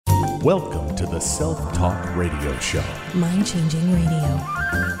Welcome to the Self-Talk Radio Show. Mind-changing radio.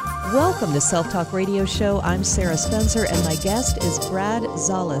 Welcome to Self-Talk Radio Show. I'm Sarah Spencer, and my guest is Brad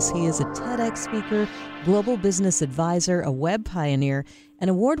Zollis. He is a TEDx speaker, global business advisor, a web pioneer,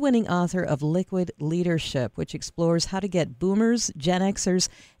 and award-winning author of Liquid Leadership, which explores how to get boomers, Gen Xers,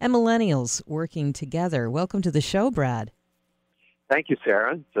 and millennials working together. Welcome to the show, Brad. Thank you,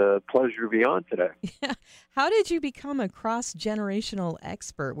 Sarah. It's a pleasure to be on today. Yeah. How did you become a cross-generational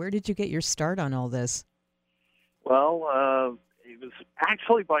expert? Where did you get your start on all this? Well, it was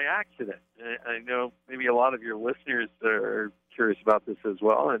actually by accident. I know maybe a lot of your listeners are curious about this as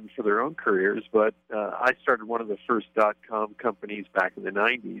well and for their own careers, but I started one of the first .com companies back in the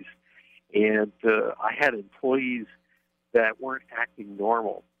 90s, and I had employees that weren't acting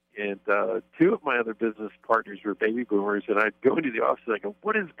normal. And two of my other business partners were baby boomers, and I'd go into the office and I go,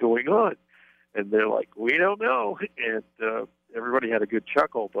 "What is going on?" And they're like, "We don't know." And everybody had a good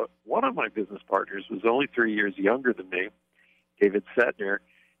chuckle. But one of my business partners was only 3 years younger than me, David Setner,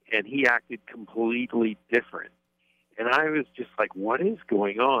 and he acted completely different. And I was just like, what is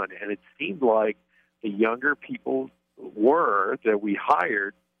going on? And it seemed like the younger people that we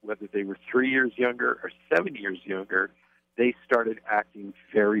hired, whether they were 3 years younger or 7 years younger, they started acting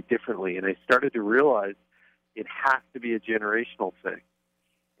very differently. And I started to realize it has to be a generational thing.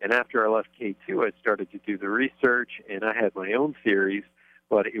 And after I left K2, I started to do the research, and I had my own theories,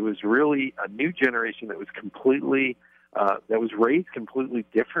 but it was really a new generation that was raised completely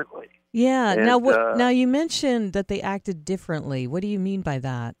differently. Yeah. And, now you mentioned that they acted differently. What do you mean by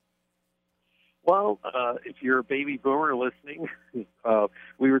that? Well, if you're a baby boomer listening,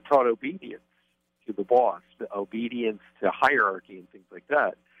 we were taught obedience to the boss, obedience to hierarchy and things like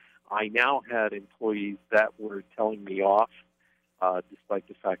that. I now had employees that were telling me off, despite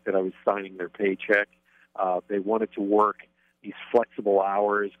the fact that I was signing their paycheck. They wanted to work these flexible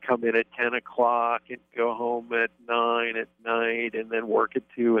hours, come in at 10 o'clock and go home at 9 at night and then work at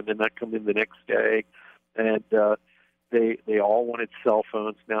 2 and then not come in the next day. And they all wanted cell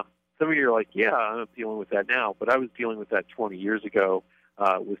phones. Now, some of you are like, yeah, I'm dealing with that now, but I was dealing with that 20 years ago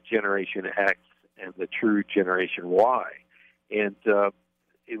with Generation X and the true Generation Y. And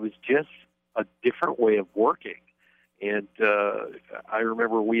it was just a different way of working. And I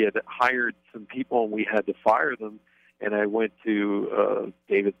remember we had hired some people and we had to fire them. And I went to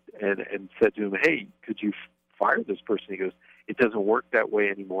David and said to him, "Hey, could you fire this person?" He goes, "It doesn't work that way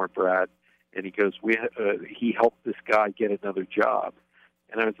anymore, Brad." And he goes, he helped this guy get another job.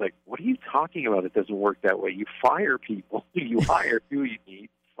 And I was like, "What are you talking about? It doesn't work that way. You fire people. You hire who you need,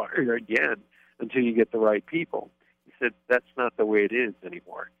 fire again until you get the right people." He said, "That's not the way it is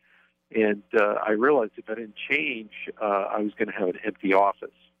anymore." And I realized if I didn't change, I was going to have an empty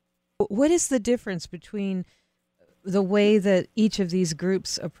office. What is the difference between the way that each of these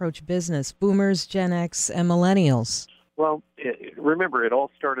groups approach business, boomers, Gen X, and millennials? Well, remember, it all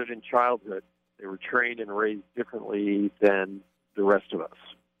started in childhood. They were trained and raised differently than the rest of us.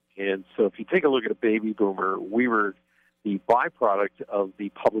 And so if you take a look at a baby boomer, we were the byproduct of the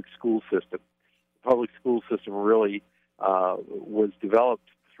public school system. The public school system really was developed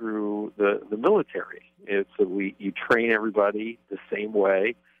through the military. So you train everybody the same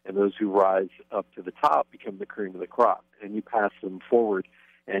way, and those who rise up to the top become the cream of the crop. And you pass them forward,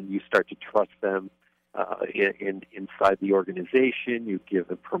 and you start to trust them inside the organization. You give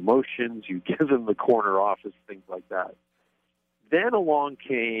them promotions. You give them the corner office, things like that. Then along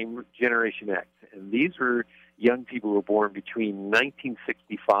came Generation X, and these were young people who were born between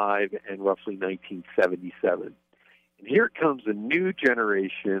 1965 and roughly 1977. And here comes a new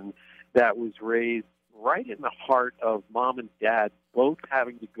generation that was raised right in the heart of mom and dad both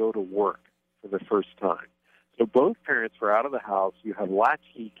having to go to work for the first time. So both parents were out of the house. You have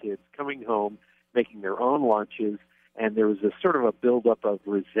latchkey kids coming home, making their own lunches, and there was a sort of a buildup of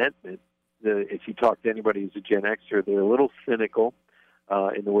resentment. If you talk to anybody who's a Gen Xer, they're a little cynical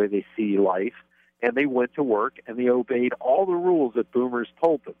in the way they see life, and they went to work, and they obeyed all the rules that boomers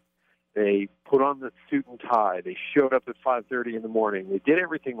told them. They put on the suit and tie. They showed up at 5:30 in the morning. They did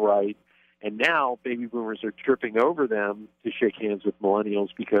everything right. And now baby boomers are tripping over them to shake hands with millennials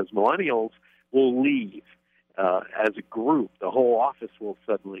because millennials will leave as a group. The whole office will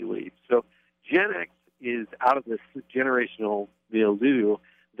suddenly leave. So Gen X is out of this generational milieu.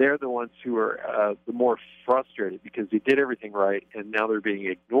 They're the ones who are the more frustrated because they did everything right, and now they're being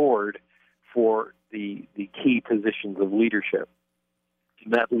ignored for the key positions of leadership.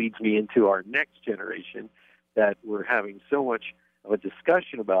 And that leads me into our next generation that we're having so much of a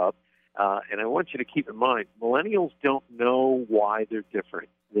discussion about. And I want you to keep in mind, millennials don't know why they're different.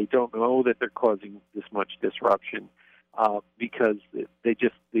 They don't know that they're causing this much disruption. because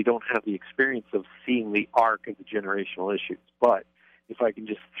they don't have the experience of seeing the arc of the generational issues. But if I can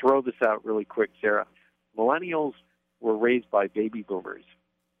just throw this out really quick, Sarah, millennials were raised by baby boomers,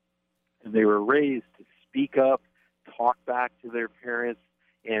 and they were raised to speak up, talk back to their parents,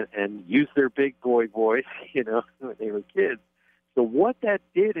 and use their big boy voice, when they were kids. So what that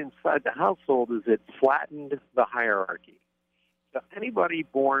did inside the household is it flattened the hierarchy. So anybody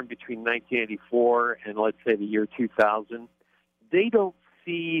born between 1984 and, let's say, the year 2000, they don't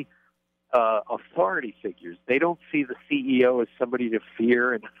see authority figures. They don't see the CEO as somebody to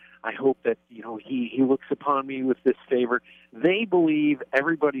fear, and I hope that he looks upon me with this favor. They believe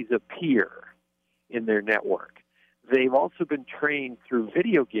everybody's a peer in their network. They've also been trained through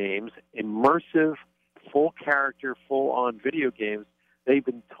video games, immersive, full-character, full-on video games. They've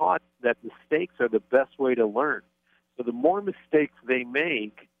been taught that mistakes are the best way to learn. So the more mistakes they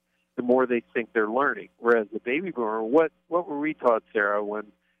make, the more they think they're learning. Whereas the baby boomer, what were we taught, Sarah,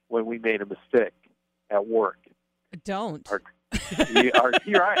 when we made a mistake at work? Don't.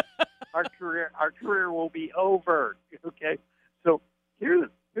 You're right. Our career will be over. Okay. So here's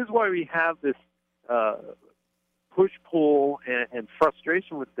why we have this push-pull and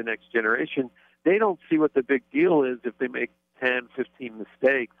frustration with the next generation. They don't see what the big deal is if they make 10, 15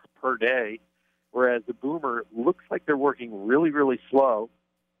 mistakes per day, whereas the boomer looks like they're working really, really slow,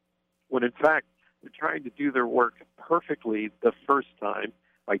 when in fact they're trying to do their work perfectly the first time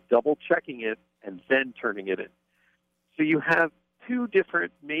by double-checking it and then turning it in. So you have two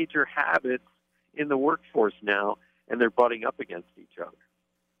different major habits in the workforce now, and they're butting up against each other.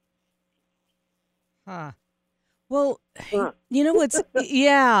 Huh. Well, you know what's,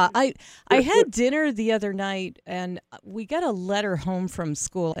 yeah, I had dinner the other night, and we got a letter home from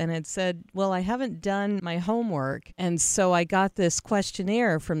school, and it said, well, I haven't done my homework, and so I got this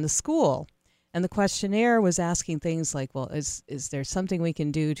questionnaire from the school, and the questionnaire was asking things like, well, is there something we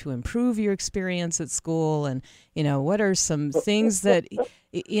can do to improve your experience at school, and, what are some things that,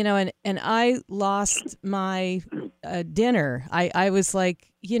 and I lost my dinner. I was like,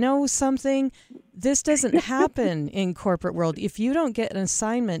 something, this doesn't happen in corporate world. If you don't get an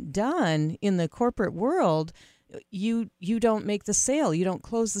assignment done in the corporate world, you don't make the sale. You don't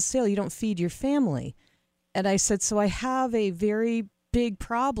close the sale. You don't feed your family. And I said, so I have a very big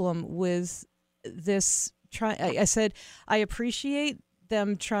problem with this. I said, I appreciate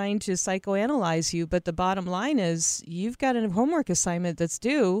them trying to psychoanalyze you, but the bottom line is you've got a homework assignment that's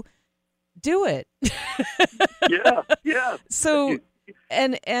due. Do it. Yeah. So,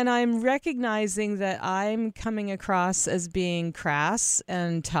 and I'm recognizing that I'm coming across as being crass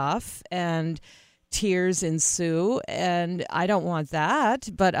and tough, and tears ensue, and I don't want that,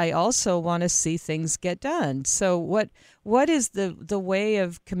 but I also want to see things get done. So what is the way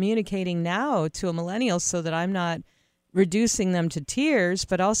of communicating now to a millennial so that I'm not reducing them to tears,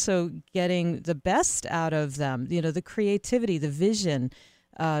 but also getting the best out of them, the creativity, the vision?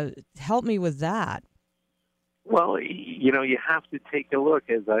 Help me with that. Well, you have to take a look,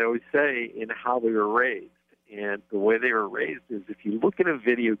 as I always say, in how they were raised. And the way they were raised is, if you look at a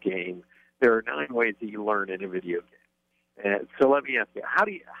video game, there are 9 ways that you learn in a video game. And so let me ask you,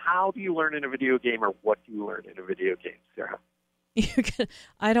 how do you learn in a video game, or what do you learn in a video game, Sarah?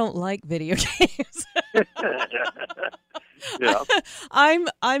 I don't like video games. Yeah.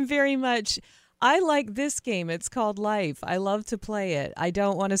 I'm very much, I like this game. It's called Life. I love to play it. I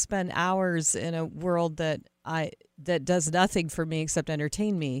don't want to spend hours in a world that does nothing for me except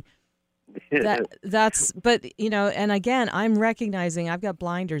entertain me. But and again, I'm recognizing I've got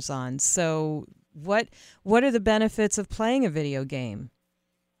blinders on. So what are the benefits of playing a video game?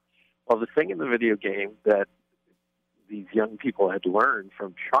 Well, the thing in the video game that these young people had learned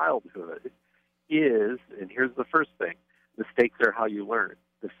from childhood is, and here's the first thing, mistakes are how you learn.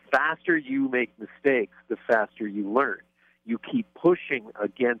 The faster you make mistakes, the faster you learn. You keep pushing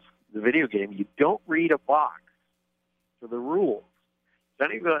against the video game. You don't read a box for the rules. If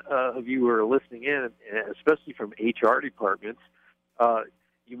any of you who are listening in, especially from HR departments,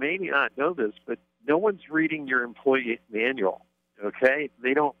 you may not know this, but no one's reading your employee manual, okay?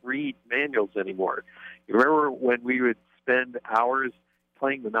 They don't read manuals anymore. You remember when we would spend hours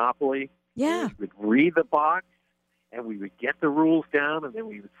playing Monopoly? Yeah. We would read the box, and we would get the rules down, and then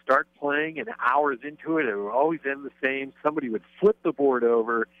we would start playing, and hours into it, it would always end the same. Somebody would flip the board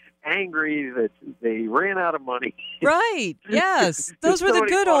over, angry that they ran out of money. Right, yes. Those were the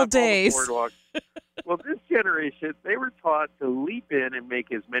good old days. Well, this generation, they were taught to leap in and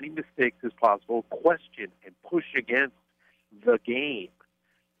make as many mistakes as possible, question and push against the game.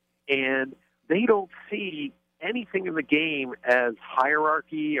 And they don't see anything in the game as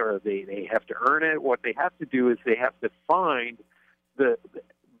hierarchy or they have to earn it. What they have to do is they have to find the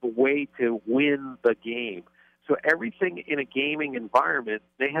way to win the game. So everything in a gaming environment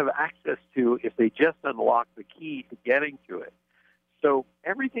they have access to if they just unlock the key to getting to it. So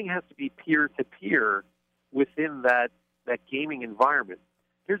everything has to be peer-to-peer within that gaming environment.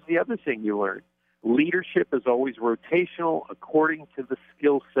 Here's the other thing you learn. Leadership is always rotational according to the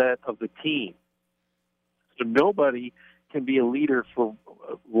skill set of the team. So nobody can be a leader for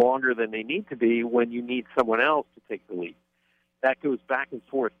longer than they need to be when you need someone else to take the lead. That goes back and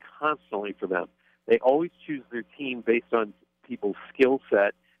forth constantly for them. They always choose their team based on people's skill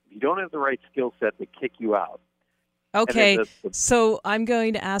set. If you don't have the right skill set, they kick you out. Okay, so I'm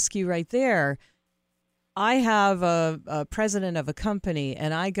going to ask you right there. I have a president of a company,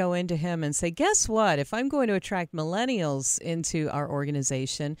 and I go into him and say, guess what? If I'm going to attract millennials into our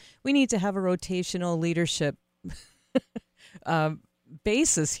organization, we need to have a rotational leadership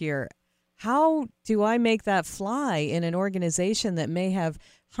basis here. How do I make that fly in an organization that may have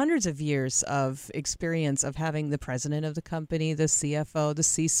hundreds of years of experience of having the president of the company, the CFO, the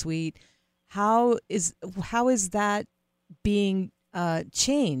C-suite? How is that being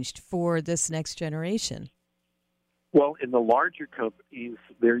changed for this next generation? Well, in the larger companies,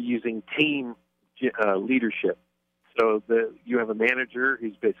 they're using team leadership. So you have a manager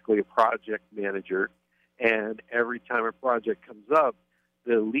who's basically a project manager, and every time a project comes up,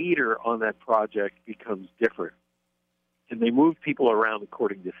 the leader on that project becomes different. And they move people around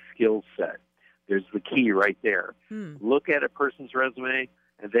according to skill set. There's the key right there. Look at a person's resume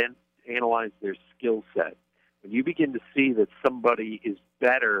and then analyze their skill set. When you begin to see that somebody is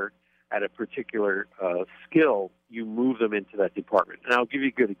better at a particular skill, you move them into that department. And I'll give you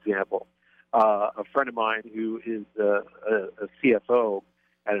a good example. A friend of mine who is a CFO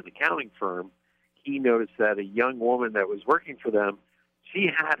at an accounting firm, he noticed that a young woman that was working for them, she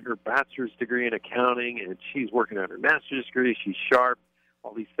had her bachelor's degree in accounting, and she's working on her master's degree. She's sharp,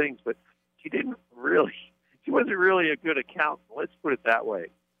 all these things, but she wasn't really a good accountant. Let's put it that way.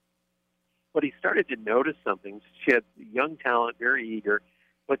 But he started to notice something. She had young talent, very eager,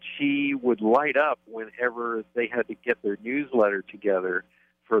 but she would light up whenever they had to get their newsletter together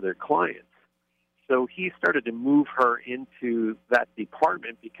for their clients. So he started to move her into that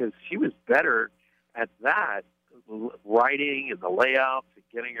department because she was better at that, writing and the layouts and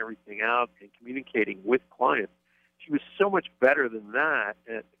getting everything out and communicating with clients. She was so much better than that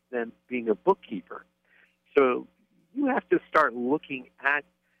than being a bookkeeper. So you have to start looking at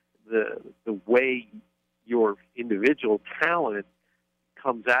the way your individual talent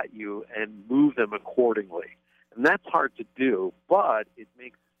comes at you and move them accordingly. And that's hard to do, but it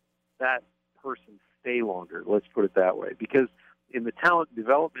makes that person stay longer, let's put it that way. Because in the talent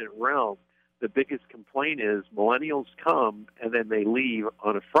development realm, the biggest complaint is millennials come and then they leave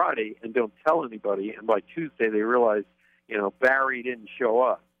on a Friday and don't tell anybody, and by Tuesday they realize, Barry didn't show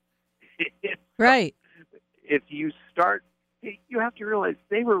up. Right. If you start, you have to realize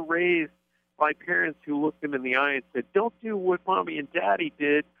they were raised by parents who looked them in the eye and said, don't do what mommy and daddy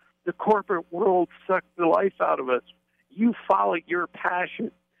did. The corporate world sucked the life out of us. You follow your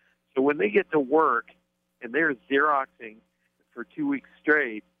passion. So when they get to work and they're Xeroxing for 2 weeks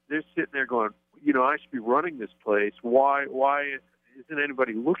straight, they're sitting there going, I should be running this place. Why isn't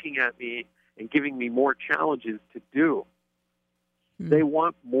anybody looking at me and giving me more challenges to do? They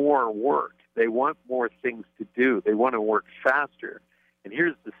want more work. They want more things to do. They want to work faster. And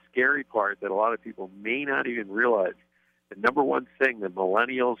here's the scary part that a lot of people may not even realize. The number one thing that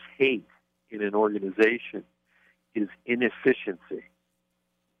millennials hate in an organization is inefficiency.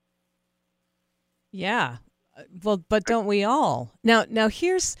 Yeah. Well, but don't we all? Now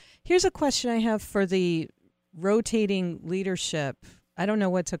here's a question I have for the rotating leadership. I don't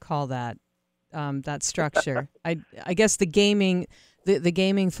know what to call that structure. I guess the gaming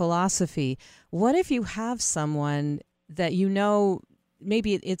philosophy. What if you have someone that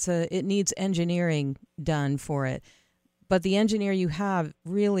maybe it needs engineering done for it, but the engineer you have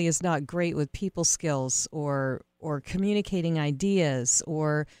really is not great with people skills or communicating ideas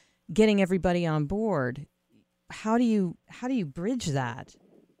or getting everybody on board? How do you bridge that?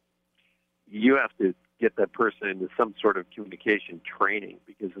 You have to get that person into some sort of communication training,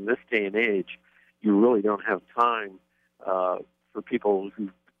 because in this day and age, you really don't have time for people who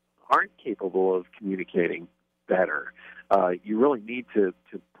aren't capable of communicating better. You really need to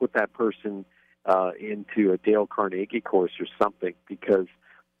put that person into a Dale Carnegie course or something, because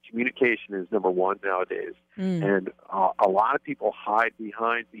communication is number one nowadays. And a lot of people hide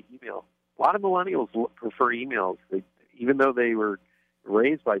behind the email. A lot of millennials prefer emails. Even though they were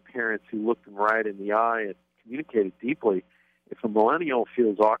raised by parents who looked them right in the eye and communicated deeply. If a millennial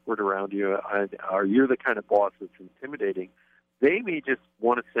feels awkward around you, or you're the kind of boss that's intimidating, they may just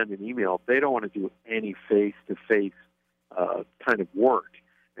want to send an email. They don't want to do any face-to-face kind of work.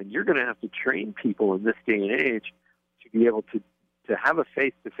 And you're going to have to train people in this day and age to be able to have a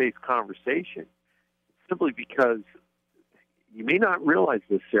face-to-face conversation, simply because you may not realize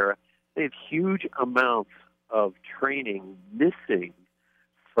this, Sarah. They have huge amounts of training missing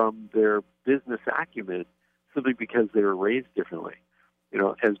from their business acumen simply because they were raised differently. You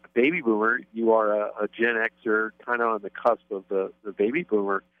know, as a baby boomer, you are a Gen Xer, kind of on the cusp of the baby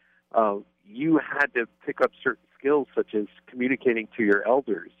boomer. You had to pick up certain skills such as communicating to your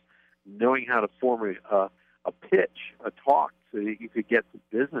elders, knowing how to form a pitch, a talk, so that you could get the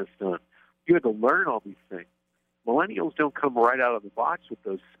business done. You had to learn all these things. Millennials don't come right out of the box with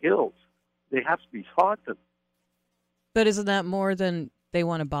those skills. They have to be taught them. But isn't that more than they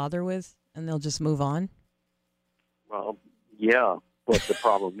want to bother with, and they'll just move on? Well, yeah, but the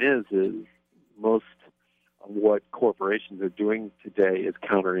problem is most of what corporations are doing today is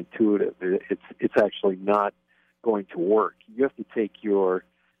counterintuitive. It's actually not going to work. You have to take your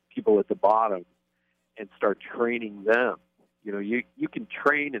people at the bottom and start training them. You know, you can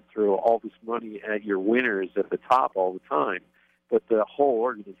train and throw all this money at your winners at the top all the time, but the whole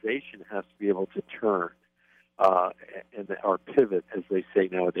organization has to be able to turn or pivot, as they say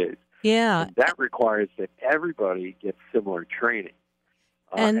nowadays. Yeah. And that requires that everybody gets similar training.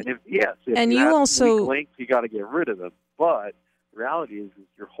 If you have also weak links, you got to get rid of them. But the reality is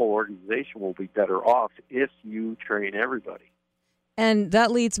your whole organization will be better off if you train everybody. And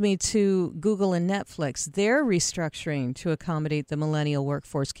that leads me to Google and Netflix. They're restructuring to accommodate the millennial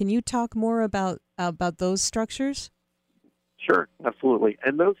workforce. Can you talk more about those structures? Sure, absolutely.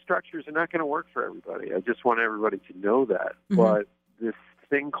 And those structures are not going to work for everybody. I just want everybody to know that. Mm-hmm. But this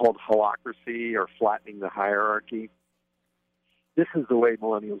thing called holacracy, or flattening the hierarchy, this is the way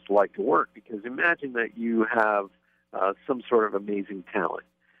millennials like to work. Because imagine that you have some sort of amazing talent.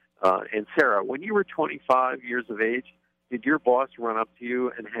 And Sarah, when you were 25 years of age, did your boss run up to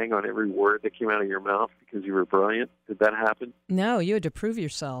you and hang on every word that came out of your mouth because you were brilliant? Did that happen? No, you had to prove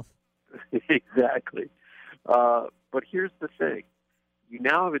yourself. Exactly. But here's the thing. You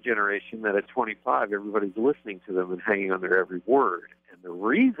now have a generation that at 25, everybody's listening to them and hanging on their every word. And the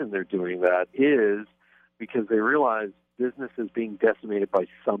reason they're doing that is because they realize business is being decimated by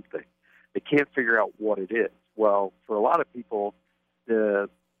something. They can't figure out what it is. Well, for a lot of people, the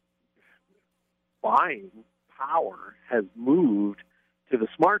buying power has moved to the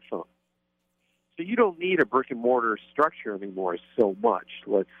smartphone. So you don't need a brick-and-mortar structure anymore so much,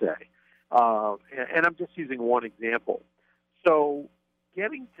 let's say. And I'm just using one example. So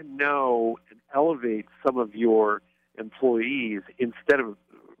getting to know and elevate some of your employees instead of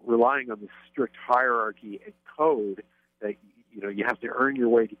relying on the strict hierarchy and code that you have to earn your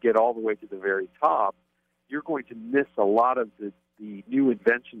way to get all the way to the very top, you're going to miss a lot of the new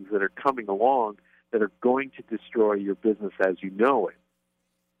inventions that are coming along that are going to destroy your business as you know it.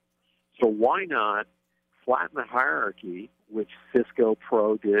 So why not flatten the hierarchy, which Cisco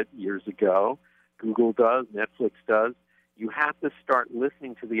Pro did years ago, Google does, Netflix does. You have to start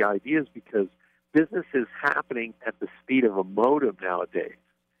listening to the ideas because business is happening at the speed of a modem nowadays.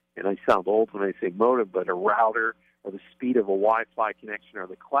 And I sound old when I say modem, but a router or the speed of a Wi-Fi connection or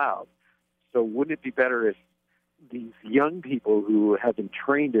the cloud. So wouldn't it be better if these young people who have been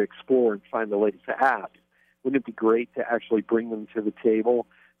trained to explore and find the latest apps, wouldn't it be great to actually bring them to the table,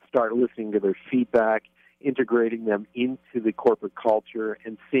 start listening to their feedback, integrating them into the corporate culture,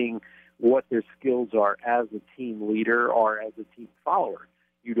 and seeing what their skills are as a team leader or as a team follower?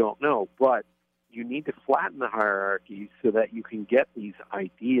 You don't know, but you need to flatten the hierarchy so that you can get these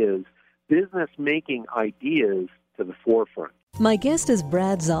ideas, business-making ideas, to the forefront. My guest is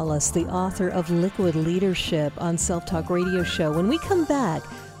Brad Zales, the author of Liquid Leadership on Self Talk Radio Show. When we come back,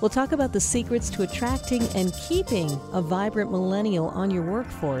 we'll talk about the secrets to attracting and keeping a vibrant millennial on your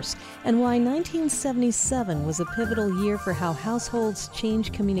workforce and why 1977 was a pivotal year for how households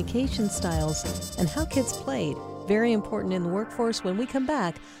changed communication styles and how kids played. Very important in the workforce when we come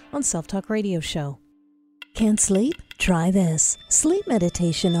back on Self Talk Radio Show. Can't sleep? Try this. Sleep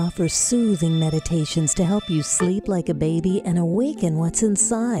Meditation offers soothing meditations to help you sleep like a baby and awaken what's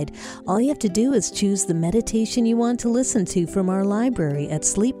inside. All you have to do is choose the meditation you want to listen to from our library at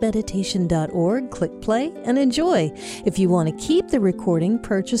sleepmeditation.org. Click play and enjoy. If you want to keep the recording,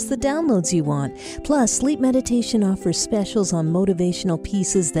 purchase the downloads you want. Plus, Sleep Meditation offers specials on motivational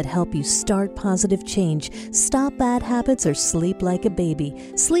pieces that help you start positive change, stop bad habits, or sleep like a baby.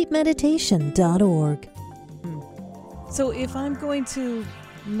 sleepmeditation.org. So if I'm going to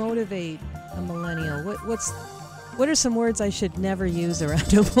motivate A millennial. What are some words I should never use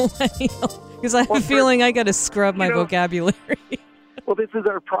around a millennial? Because I have a feeling I got to scrub my vocabulary. Well, this is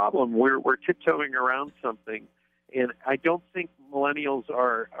our problem. We're tiptoeing around something, and I don't think millennials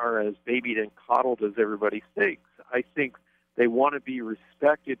are as babied and coddled as everybody thinks. I think they want to be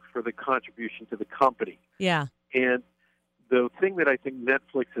respected for the contribution to the company. Yeah. And the thing that I think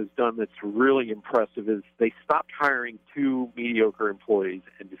Netflix has done that's really impressive is they stopped hiring 2 mediocre employees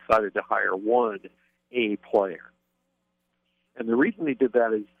and decided to hire 1 A player. And the reason they did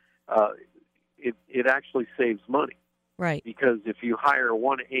that is it actually saves money. Right. Because if you hire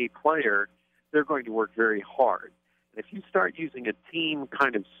 1 A player, they're going to work very hard. And if you start using a team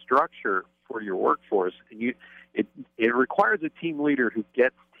kind of structure for your workforce, and it requires a team leader who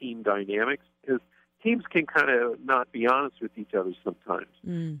gets team dynamics, because teams can kind of not be honest with each other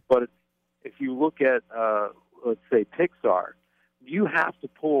sometimes. But if you look at, let's say, Pixar, you have to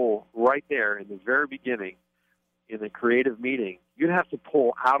pull right there in the very beginning in the creative meeting, you'd have to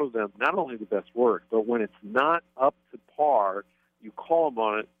pull out of them not only the best work, but when it's not up to par, you call them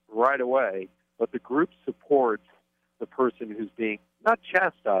on it right away, but the group supports the person who's being not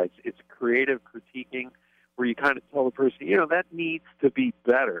chastised, it's creative critiquing, where you kind of tell the person, that needs to be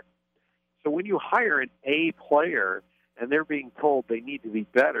better. So when you hire an A player and they're being told they need to be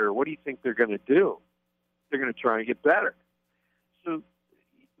better, what do you think they're going to do? They're going to try and get better. So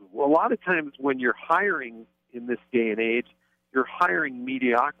a lot of times when you're hiring in this day and age, you're hiring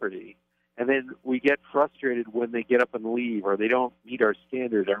mediocrity. And then we get frustrated when they get up and leave or they don't meet our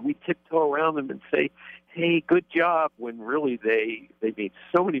standard, or we tiptoe around them and say, hey, good job, when really they made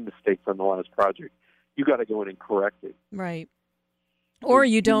so many mistakes on the last project. You got to go in and correct it. Right. Or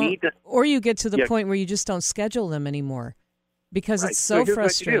you don't, or you get to the point where you just don't schedule them anymore because it's so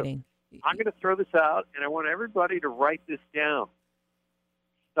frustrating. I'm going to throw this out, and I want everybody to write this down.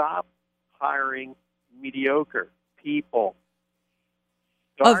 Stop hiring mediocre people.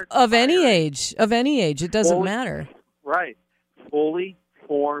 Of any age, it doesn't matter. Right. Fully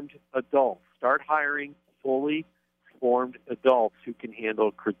formed adults. Start hiring fully formed adults who can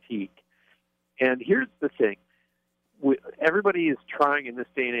handle critique. And here's the thing. Everybody is trying in this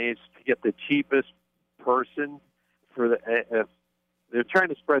day and age to get the cheapest person for they're trying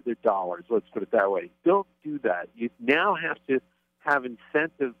to spread their dollars, let's put it that way. Don't do that. You now have to have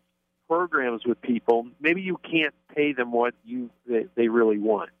incentive programs with people. Maybe you can't pay them what they really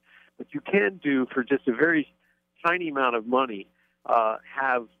want, but you can do for just a very tiny amount of money,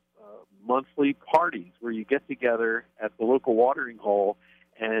 have monthly parties where you get together at the local watering hole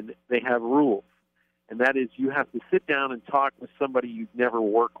and they have rules. And that is, you have to sit down and talk with somebody you've never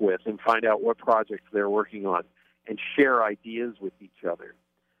worked with and find out what projects they're working on and share ideas with each other.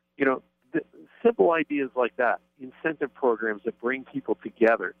 Simple ideas like that, incentive programs that bring people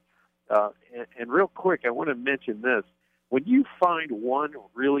together. And real quick, I want to mention this. When you find one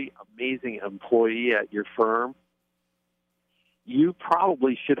really amazing employee at your firm, you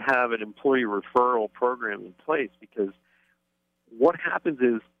probably should have an employee referral program in place, because what happens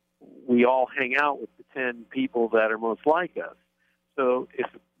is we all hang out with the 10 people that are most like us. So if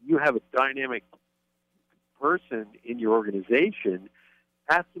you have a dynamic person in your organization,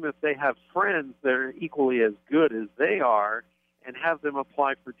 ask them if they have friends that are equally as good as they are and have them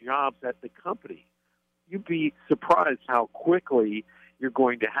apply for jobs at the company. You'd be surprised how quickly you're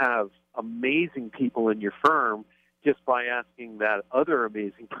going to have amazing people in your firm just by asking that other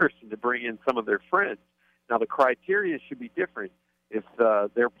amazing person to bring in some of their friends. Now, the criteria should be different. If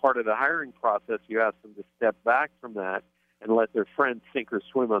they're part of the hiring process, you ask them to step back from that and let their friends sink or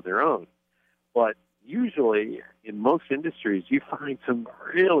swim on their own. But usually, in most industries, you find some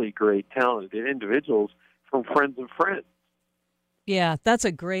really great, talented individuals from friends of friends. Yeah, that's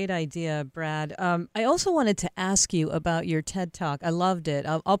a great idea, Brad. I also wanted to ask you about your TED Talk. I loved it.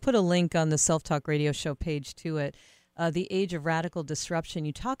 I'll put a link on the Self Talk Radio Show page to it. The Age of Radical Disruption.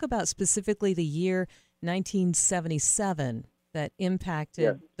 You talk about specifically the year 1977 that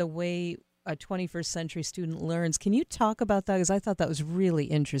impacted the way a 21st century student learns. Can you talk about that? Because I thought that was really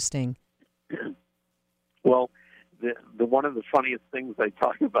interesting. Well, the one of the funniest things I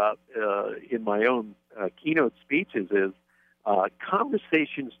talk about in my own keynote speeches is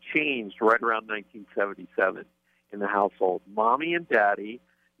conversations changed right around 1977 in the household. Mommy and Daddy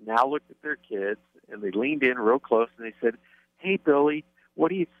now looked at their kids, and they leaned in real close, and they said, hey, Billy, what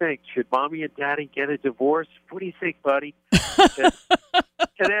do you think? Should Mommy and Daddy get a divorce? What do you think, buddy?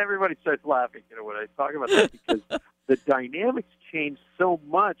 And everybody starts laughing, when I talk about that, because the dynamics changed so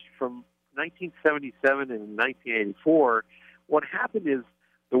much from 1977 and 1984. What happened is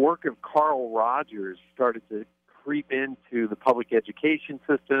the work of Carl Rogers started to creep into the public education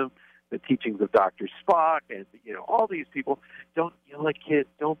system. the teachings of Dr. Spock and, all these people. Don't yell at kids.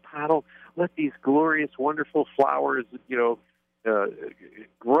 Don't paddle. Let these glorious, wonderful flowers,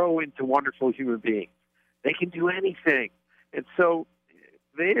 grow into wonderful human beings. They can do anything. And so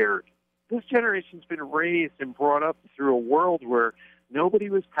this generation's been raised and brought up through a world where nobody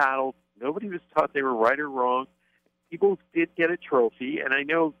was paddled, nobody was taught they were right or wrong. People did get a trophy, and I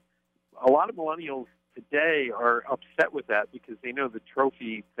know a lot of millennials today are upset with that because they know the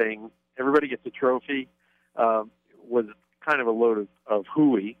trophy thing, everybody gets a trophy, was kind of a load of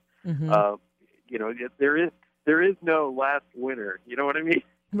hooey. Mm-hmm. There is no last winner. You know what I mean?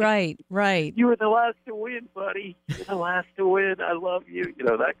 Right. You were the last to win, buddy. You're the last to win. I love you.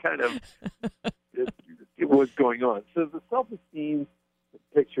 That kind of it was going on. So the self-esteem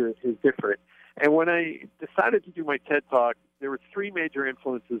picture is different. And when I decided to do my TED Talk, there were three major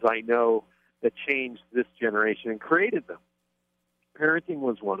influences I know that changed this generation and created them. Parenting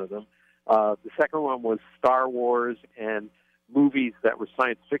was one of them. The second one was Star Wars and movies that were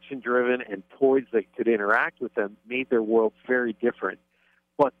science fiction driven and toys that could interact with them made their world very different.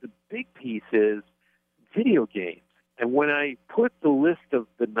 But the big piece is video games. And when I put the list of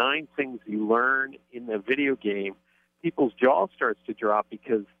the 9 things you learn in a video game, people's jaw starts to drop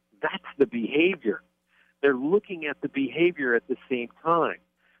because that's the behavior. They're looking at the behavior at the same time.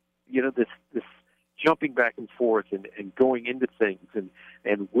 This jumping back and forth and going into things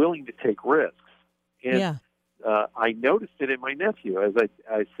and willing to take risks. And I noticed it in my nephew. As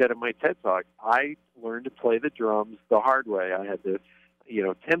I said in my TED Talk, I learned to play the drums the hard way. I had to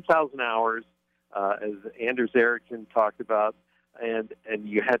 10,000 hours, as Anders Ericsson talked about, and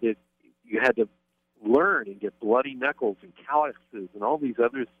you had to learn and get bloody knuckles and calluses and all these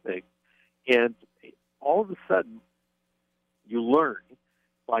other things. And all of a sudden, you learn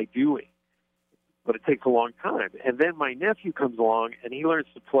by doing. But it takes a long time. And then my nephew comes along, and he learns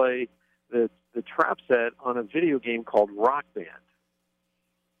to play the trap set on a video game called Rock Band.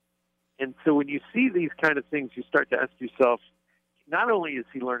 And so when you see these kind of things, you start to ask yourself, not only is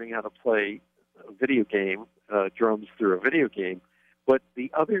he learning how to play a video game, drums through a video game, but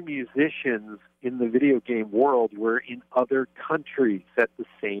the other musicians in the video game world were in other countries at the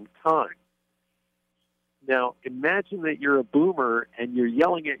same time. Now, imagine that you're a boomer and you're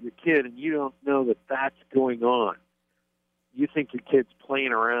yelling at your kid and you don't know that that's going on. You think your kid's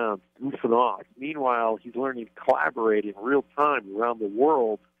playing around, goofing off. Meanwhile, he's learning to collaborate in real time around the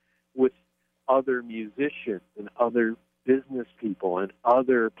world with other musicians and other business people and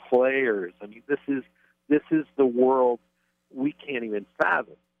other players. I mean, this is the world we can't even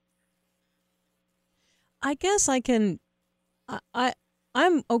fathom. I guess I'm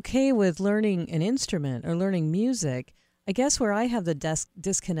okay with learning an instrument or learning music. I guess where I have the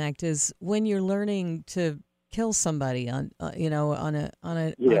disconnect is when you're learning to kill somebody on a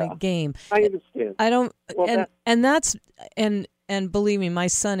game. I understand. I don't, well, and believe me, my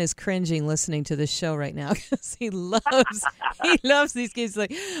son is cringing listening to this show right now because he loves these games.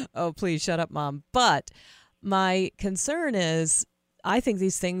 Like, oh, please shut up, Mom. But my concern is, I think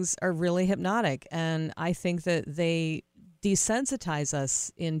these things are really hypnotic, and I think that they desensitize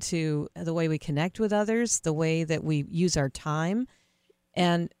us into the way we connect with others, the way that we use our time.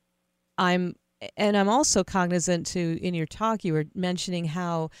 And I'm also cognizant to, in your talk, you were mentioning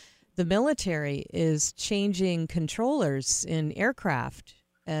how the military is changing controllers in aircraft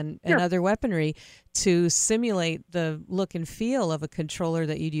and other weaponry to simulate the look and feel of a controller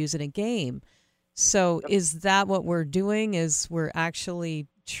that you'd use in a game. So is that what we're doing? Is we're actually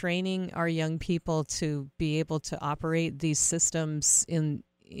training our young people to be able to operate these systems in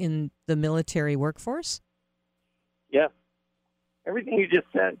the military workforce? Yeah. Everything you just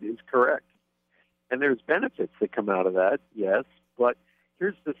said is correct. And there's benefits that come out of that, yes. But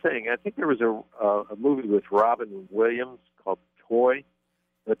here's the thing. I think there was a movie with Robin Williams called The Toy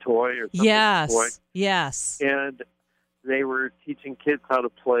or something. Yes. And they were teaching kids how to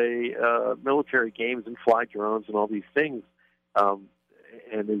play military games and fly drones and all these things.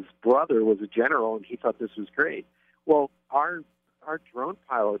 And his brother was a general, and he thought this was great. Well, our drone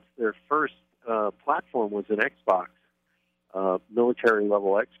pilots, their first platform was an Xbox,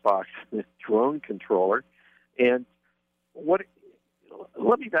 military-level Xbox drone controller. And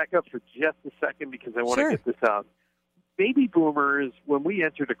let me back up for just a second because I want to get this out. Baby boomers, when we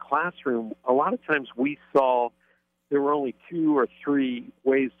entered a classroom, a lot of times we saw there were only 2 or 3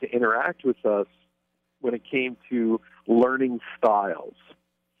 ways to interact with us when it came to learning styles.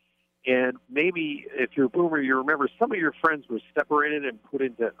 And maybe if you're a boomer, you remember some of your friends were separated and put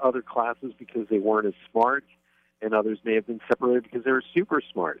into other classes because they weren't as smart, and others may have been separated because they were super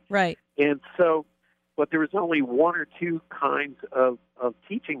smart. Right. And so, but there was only one or two kinds of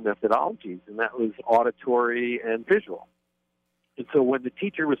teaching methodologies, and that was auditory and visual. And so when the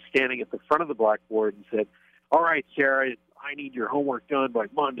teacher was standing at the front of the blackboard and said, all right, Sarah, I need your homework done by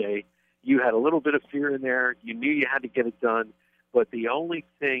Monday, you had a little bit of fear in there. You knew you had to get it done. But the only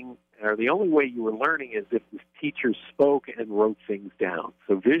thing, or the only way you were learning is if the teacher spoke and wrote things down.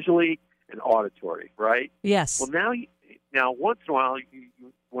 So visually and auditory, right? Yes. Well, now once in a while,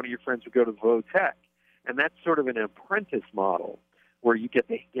 one of your friends would go to Votech, and that's sort of an apprentice model where you get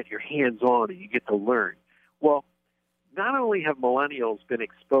to get your hands on and you get to learn. Well, not only have millennials been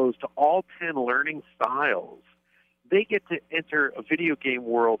exposed to all 10 learning styles, they get to enter a video game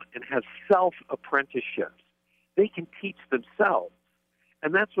world and have self-apprenticeships. They can teach themselves.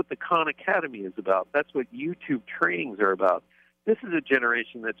 And that's what the Khan Academy is about. That's what YouTube trainings are about. This is a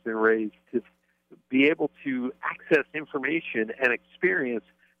generation that's been raised to be able to access information and experience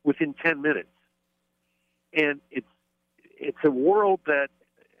within 10 minutes. And it's a world that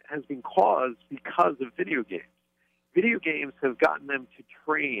has been caused because of video games. Video games have gotten them to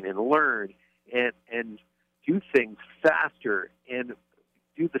train and learn and do things faster and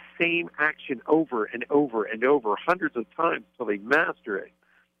do the same action over and over and over hundreds of times until they master it.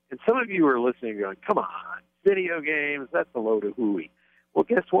 And some of you are listening going, come on, video games, that's a load of hooey. Well,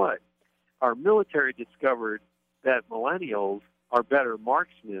 guess what? Our military discovered that millennials are better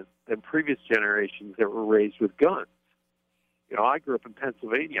marksmen than previous generations that were raised with guns. You know, I grew up in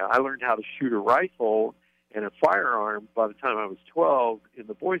Pennsylvania. I learned how to shoot a rifle and a firearm by the time I was 12 in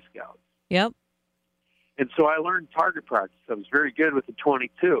the Boy Scouts. Yep. And so I learned target practice. I was very good with the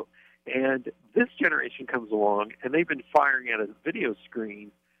 .22. And this generation comes along, and they've been firing at a video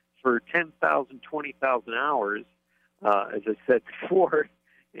screen for 10,000, 20,000 hours, as I said before.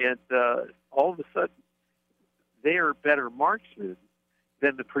 And all of a sudden, they are better marksmen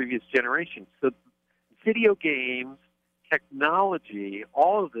than the previous generation. So video games, technology,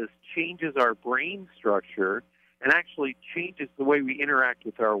 all of this changes our brain structure and actually changes the way we interact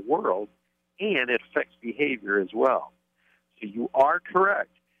with our world, and it affects behavior as well. So you are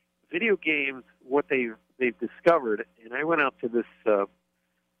correct. Video games, what they've discovered, and I went out to this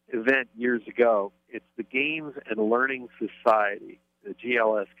event years ago, it's the Games and Learning Society, the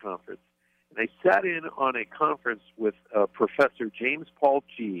GLS conference. And I sat in on a conference with Professor James Paul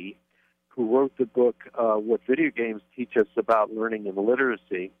Gee, who wrote the book, What Video Games Teach Us About Learning and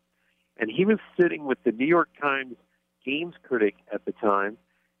Literacy. And he was sitting with the New York Times games critic at the time,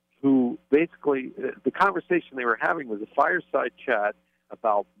 who basically, the conversation they were having was a fireside chat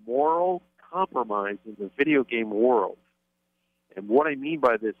about moral compromise in the video game world. And what I mean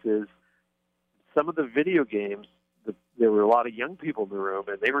by this is some of the video games, there were a lot of young people in the room,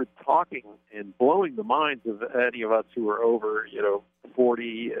 and they were talking and blowing the minds of any of us who were over,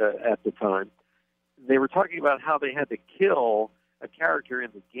 40 at the time. They were talking about how they had to kill a character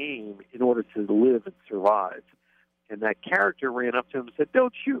in the game in order to live and survive. And that character ran up to him and said,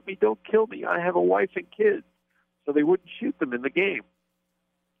 don't shoot me, don't kill me, I have a wife and kids. So they wouldn't shoot them in the game.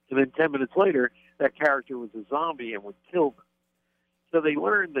 And then 10 minutes later, that character was a zombie and would kill them. So they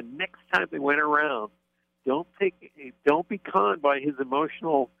learned the next time they went around, don't be conned by his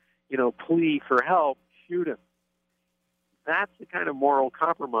emotional, plea for help, shoot him. That's the kind of moral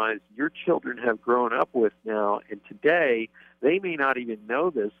compromise your children have grown up with now, and today they may not even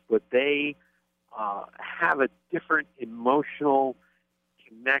know this, but they have a different emotional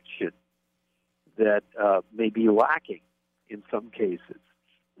connection that may be lacking in some cases.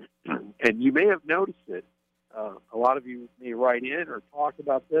 And you may have noticed it. A lot of you may write in or talk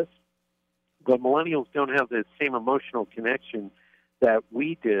about this, but millennials don't have the same emotional connection that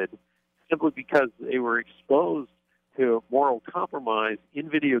we did simply because they were exposed to moral compromise in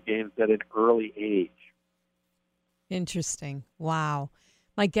video games at an early age. Interesting. Wow.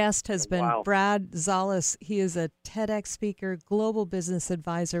 My guest has been Brad Zales. He is a TEDx speaker, global business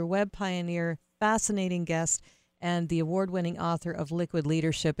advisor, web pioneer, fascinating guest, and the award-winning author of Liquid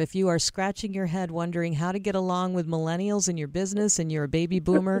Leadership. If you are scratching your head wondering how to get along with millennials in your business and you're a baby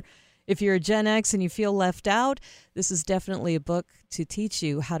boomer, if you're a Gen X and you feel left out, this is definitely a book to teach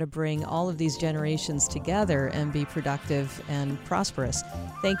you how to bring all of these generations together and be productive and prosperous.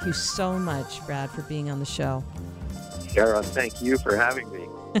 Thank you so much, Brad, for being on the show. Sarah, thank you for having me.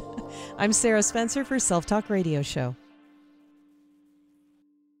 I'm Sarah Spencer for Self Talk Radio Show.